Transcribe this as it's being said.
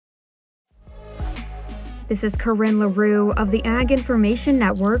This is Corinne LaRue of the Ag Information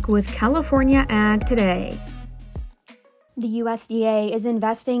Network with California Ag Today. The USDA is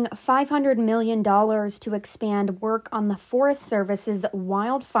investing $500 million to expand work on the Forest Service's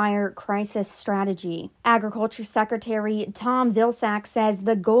wildfire crisis strategy. Agriculture Secretary Tom Vilsack says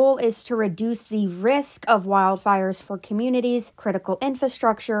the goal is to reduce the risk of wildfires for communities, critical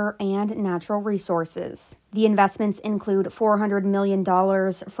infrastructure, and natural resources. The investments include $400 million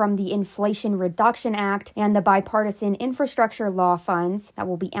from the Inflation Reduction Act and the Bipartisan Infrastructure Law funds that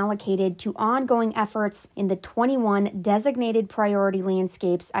will be allocated to ongoing efforts in the 21 designated priority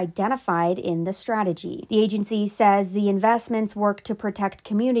landscapes identified in the strategy. The agency says the investments work to protect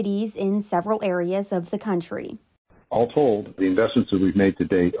communities in several areas of the country. All told, the investments that we've made to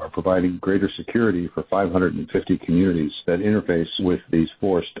date are providing greater security for 550 communities that interface with these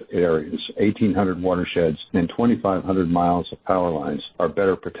forest areas. 1,800 watersheds and 2,500 miles of power lines are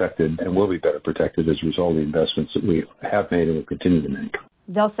better protected and will be better protected as a result of the investments that we have made and will continue to make.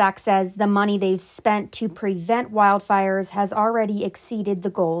 Vilsack says the money they've spent to prevent wildfires has already exceeded the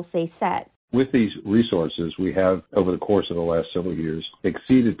goals they set. With these resources, we have, over the course of the last several years,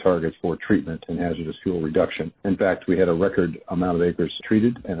 exceeded targets for treatment and hazardous fuel reduction. In fact, we had a record amount of acres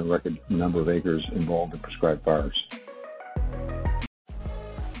treated and a record number of acres involved in prescribed fires.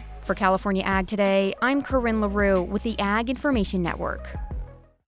 For California Ag Today, I'm Corinne LaRue with the Ag Information Network.